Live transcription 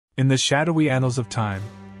In the shadowy annals of time,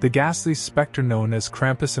 the ghastly spectre known as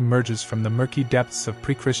Krampus emerges from the murky depths of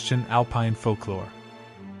pre-Christian Alpine folklore.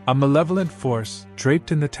 A malevolent force,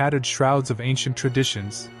 draped in the tattered shrouds of ancient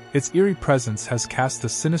traditions, its eerie presence has cast a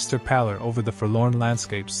sinister pallor over the forlorn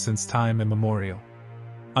landscapes since time immemorial.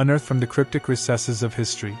 Unearthed from the cryptic recesses of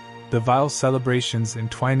history, the vile celebrations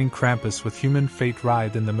entwining Krampus with human fate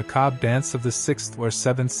writhe in the macabre dance of the 6th or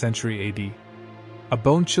 7th century AD. A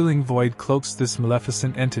bone-chilling void cloaks this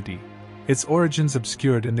maleficent entity, its origins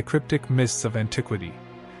obscured in the cryptic mists of antiquity,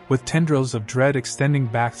 with tendrils of dread extending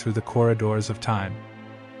back through the corridors of time.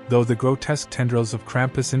 Though the grotesque tendrils of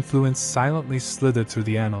Krampus' influence silently slithered through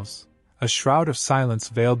the annals, a shroud of silence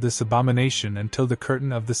veiled this abomination until the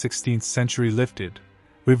curtain of the 16th century lifted,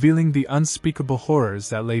 revealing the unspeakable horrors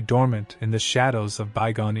that lay dormant in the shadows of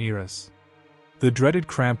bygone eras. The dreaded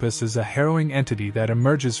Krampus is a harrowing entity that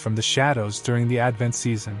emerges from the shadows during the Advent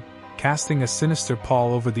season, casting a sinister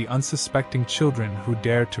pall over the unsuspecting children who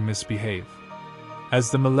dare to misbehave. As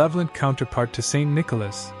the malevolent counterpart to Saint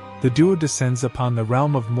Nicholas, the duo descends upon the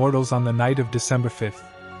realm of mortals on the night of December 5th,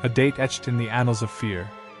 a date etched in the annals of fear.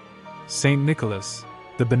 Saint Nicholas,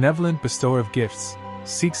 the benevolent bestower of gifts,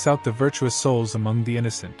 seeks out the virtuous souls among the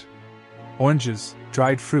innocent. Oranges,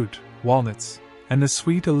 dried fruit, walnuts, and the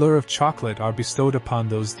sweet allure of chocolate are bestowed upon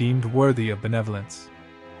those deemed worthy of benevolence.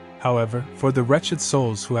 However, for the wretched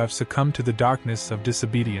souls who have succumbed to the darkness of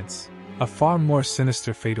disobedience, a far more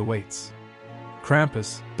sinister fate awaits.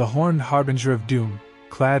 Krampus, the horned harbinger of doom,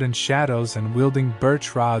 clad in shadows and wielding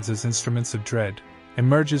birch rods as instruments of dread,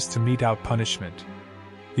 emerges to mete out punishment.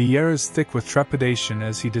 The air is thick with trepidation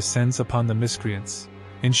as he descends upon the miscreants,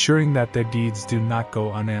 ensuring that their deeds do not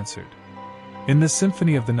go unanswered. In the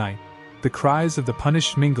symphony of the night, the cries of the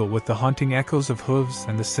punished mingle with the haunting echoes of hooves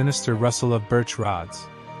and the sinister rustle of birch rods,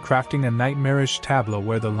 crafting a nightmarish tableau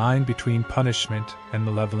where the line between punishment and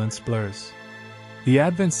malevolence blurs. The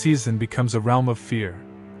Advent season becomes a realm of fear,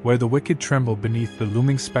 where the wicked tremble beneath the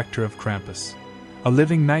looming spectre of Krampus, a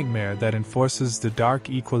living nightmare that enforces the dark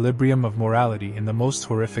equilibrium of morality in the most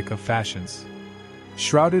horrific of fashions.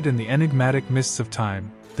 Shrouded in the enigmatic mists of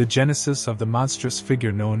time, the genesis of the monstrous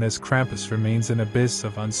figure known as Krampus remains an abyss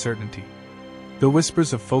of uncertainty. The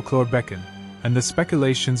whispers of folklore beckon, and the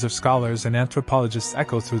speculations of scholars and anthropologists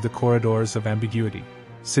echo through the corridors of ambiguity,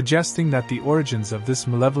 suggesting that the origins of this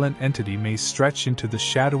malevolent entity may stretch into the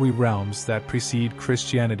shadowy realms that precede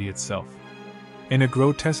Christianity itself. In a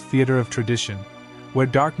grotesque theater of tradition, where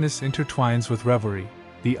darkness intertwines with revelry,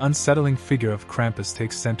 the unsettling figure of Krampus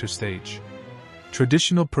takes center stage.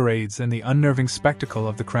 Traditional parades and the unnerving spectacle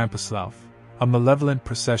of the Krampuslauf, a malevolent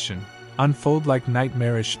procession, unfold like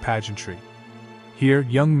nightmarish pageantry. Here,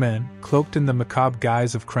 young men, cloaked in the macabre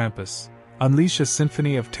guise of Krampus, unleash a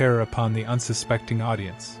symphony of terror upon the unsuspecting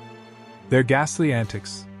audience. Their ghastly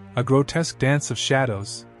antics, a grotesque dance of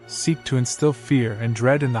shadows, seek to instill fear and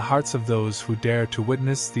dread in the hearts of those who dare to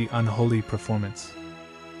witness the unholy performance.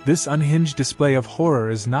 This unhinged display of horror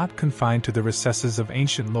is not confined to the recesses of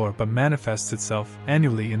ancient lore but manifests itself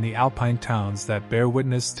annually in the alpine towns that bear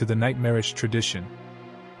witness to the nightmarish tradition.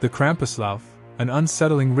 The Krampuslauf, an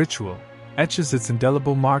unsettling ritual, etches its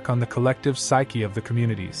indelible mark on the collective psyche of the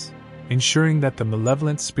communities, ensuring that the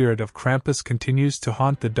malevolent spirit of Krampus continues to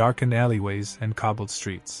haunt the darkened alleyways and cobbled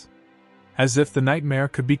streets. As if the nightmare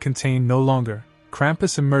could be contained no longer,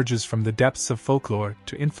 Krampus emerges from the depths of folklore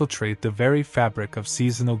to infiltrate the very fabric of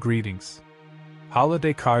seasonal greetings.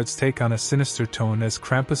 Holiday cards take on a sinister tone as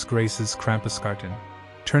Krampus graces Krampusgarten,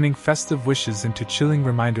 turning festive wishes into chilling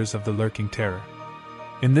reminders of the lurking terror.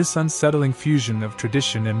 In this unsettling fusion of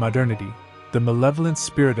tradition and modernity, the malevolent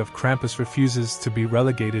spirit of Krampus refuses to be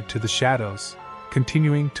relegated to the shadows,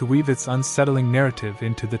 continuing to weave its unsettling narrative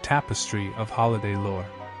into the tapestry of holiday lore.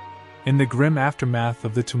 In the grim aftermath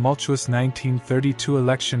of the tumultuous 1932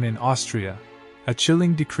 election in Austria, a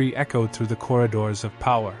chilling decree echoed through the corridors of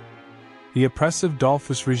power. The oppressive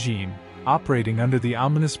Dollfuss regime, operating under the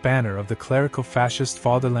ominous banner of the clerical fascist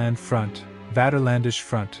Fatherland Front, Vaterlandish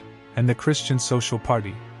Front, and the Christian Social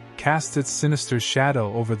Party, cast its sinister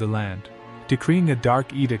shadow over the land, decreeing a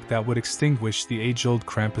dark edict that would extinguish the age-old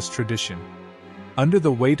Krampus tradition. Under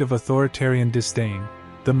the weight of authoritarian disdain,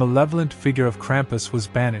 the malevolent figure of Krampus was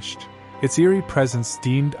banished, its eerie presence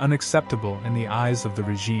deemed unacceptable in the eyes of the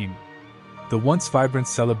regime. The once vibrant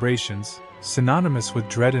celebrations, synonymous with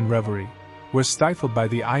dread and revelry, were stifled by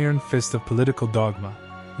the iron fist of political dogma,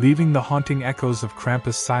 leaving the haunting echoes of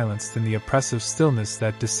Krampus silenced in the oppressive stillness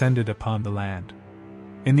that descended upon the land.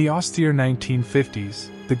 In the austere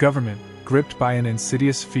 1950s, the government, gripped by an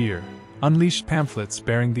insidious fear, unleashed pamphlets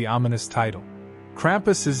bearing the ominous title,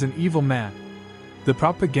 "Krampus is an evil man." The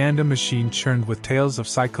propaganda machine churned with tales of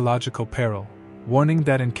psychological peril, warning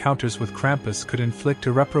that encounters with Krampus could inflict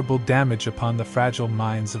irreparable damage upon the fragile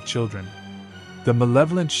minds of children. The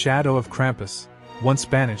malevolent shadow of Krampus, once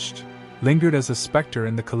banished, lingered as a specter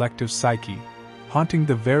in the collective psyche, haunting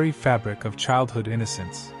the very fabric of childhood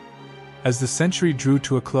innocence. As the century drew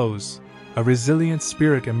to a close, a resilient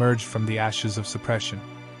spirit emerged from the ashes of suppression.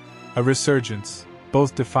 A resurgence,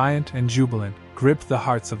 both defiant and jubilant, gripped the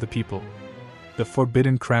hearts of the people. The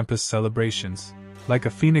forbidden Krampus celebrations, like a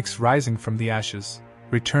phoenix rising from the ashes,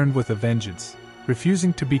 returned with a vengeance,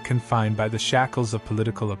 refusing to be confined by the shackles of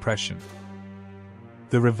political oppression.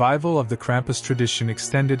 The revival of the Krampus tradition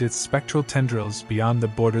extended its spectral tendrils beyond the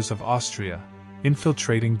borders of Austria,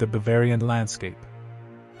 infiltrating the Bavarian landscape.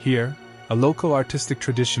 Here, a local artistic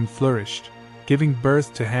tradition flourished, giving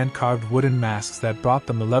birth to hand-carved wooden masks that brought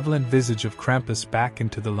the malevolent visage of Krampus back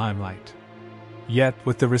into the limelight. Yet,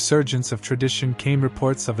 with the resurgence of tradition came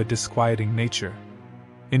reports of a disquieting nature.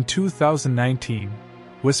 In 2019,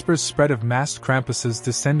 whispers spread of masked Krampuses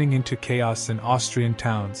descending into chaos in Austrian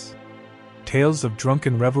towns. Tales of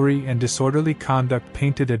drunken revelry and disorderly conduct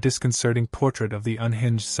painted a disconcerting portrait of the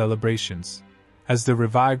unhinged celebrations, as the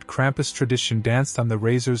revived Krampus tradition danced on the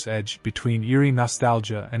razor's edge between eerie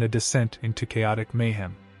nostalgia and a descent into chaotic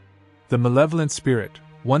mayhem. The malevolent spirit,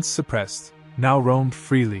 once suppressed, now roamed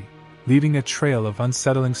freely, leaving a trail of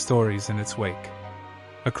unsettling stories in its wake.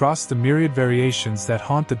 Across the myriad variations that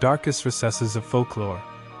haunt the darkest recesses of folklore,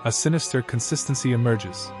 a sinister consistency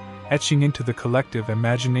emerges, etching into the collective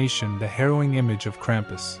imagination the harrowing image of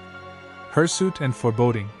Krampus. Hirsute and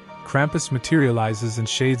foreboding, Krampus materializes in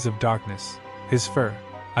shades of darkness, his fur,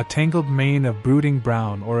 a tangled mane of brooding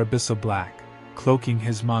brown or abyssal black, cloaking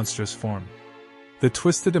his monstrous form. The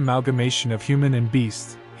twisted amalgamation of human and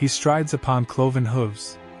beast, he strides upon cloven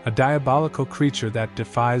hooves, a diabolical creature that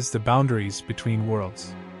defies the boundaries between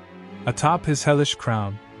worlds. Atop his hellish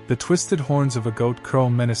crown, the twisted horns of a goat curl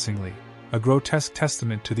menacingly, a grotesque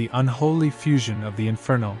testament to the unholy fusion of the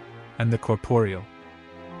infernal and the corporeal.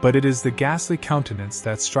 But it is the ghastly countenance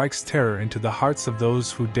that strikes terror into the hearts of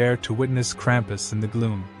those who dare to witness Krampus in the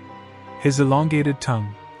gloom. His elongated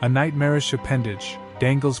tongue, a nightmarish appendage,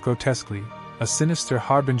 dangles grotesquely, a sinister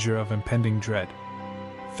harbinger of impending dread.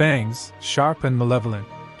 Fangs, sharp and malevolent,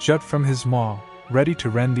 jut from his maw, ready to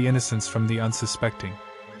rend the innocents from the unsuspecting.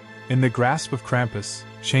 In the grasp of Krampus,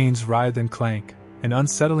 chains writhe and clank, an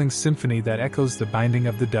unsettling symphony that echoes the binding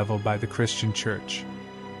of the devil by the Christian Church.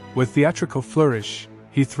 With theatrical flourish,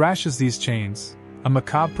 he thrashes these chains, a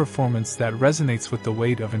macabre performance that resonates with the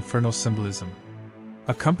weight of infernal symbolism.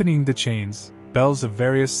 Accompanying the chains, bells of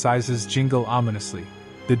various sizes jingle ominously,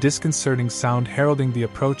 the disconcerting sound heralding the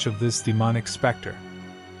approach of this demonic specter.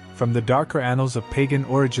 From the darker annals of pagan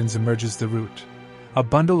origins emerges the root, a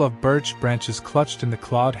bundle of birch branches clutched in the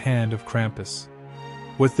clawed hand of Krampus.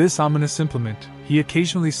 With this ominous implement, he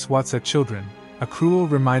occasionally swats at children, a cruel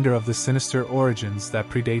reminder of the sinister origins that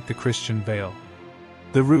predate the Christian veil.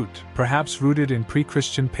 The root, perhaps rooted in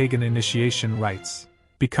pre-Christian pagan initiation rites,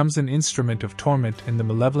 becomes an instrument of torment in the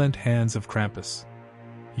malevolent hands of Krampus.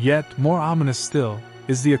 Yet, more ominous still,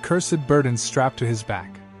 is the accursed burden strapped to his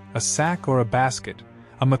back, a sack or a basket,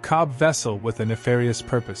 a macabre vessel with a nefarious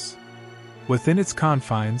purpose. Within its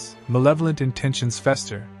confines, malevolent intentions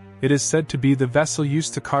fester. It is said to be the vessel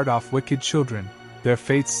used to cart off wicked children, their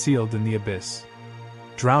fates sealed in the abyss.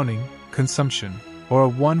 Drowning, consumption, or a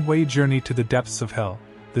one-way journey to the depths of hell,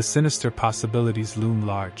 the sinister possibilities loom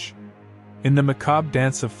large. In the macabre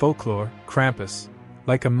dance of folklore, Krampus,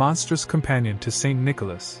 like a monstrous companion to Saint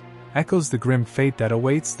Nicholas, echoes the grim fate that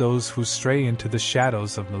awaits those who stray into the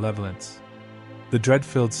shadows of malevolence. The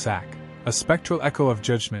dread-filled sack, a spectral echo of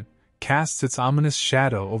judgment, casts its ominous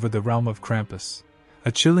shadow over the realm of Krampus,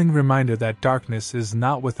 a chilling reminder that darkness is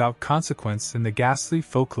not without consequence in the ghastly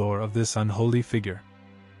folklore of this unholy figure.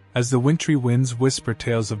 As the wintry winds whisper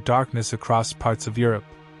tales of darkness across parts of Europe,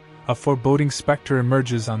 a foreboding specter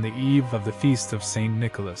emerges on the eve of the feast of Saint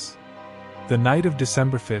Nicholas. The night of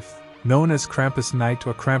December 5th, known as Krampus Night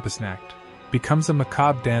or Krampusnacht, becomes a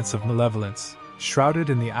macabre dance of malevolence, shrouded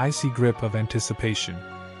in the icy grip of anticipation.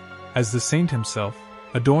 As the saint himself,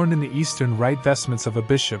 adorned in the Eastern rite vestments of a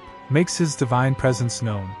bishop, makes his divine presence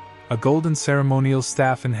known, a golden ceremonial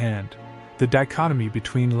staff in hand, the dichotomy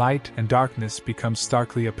between light and darkness becomes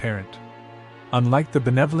starkly apparent. Unlike the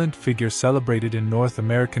benevolent figure celebrated in North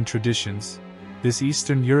American traditions, this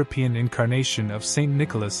Eastern European incarnation of Saint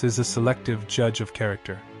Nicholas is a selective judge of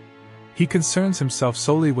character. He concerns himself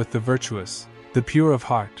solely with the virtuous, the pure of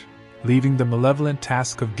heart, leaving the malevolent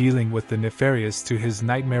task of dealing with the nefarious to his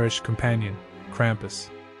nightmarish companion, Krampus.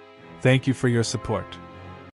 Thank you for your support.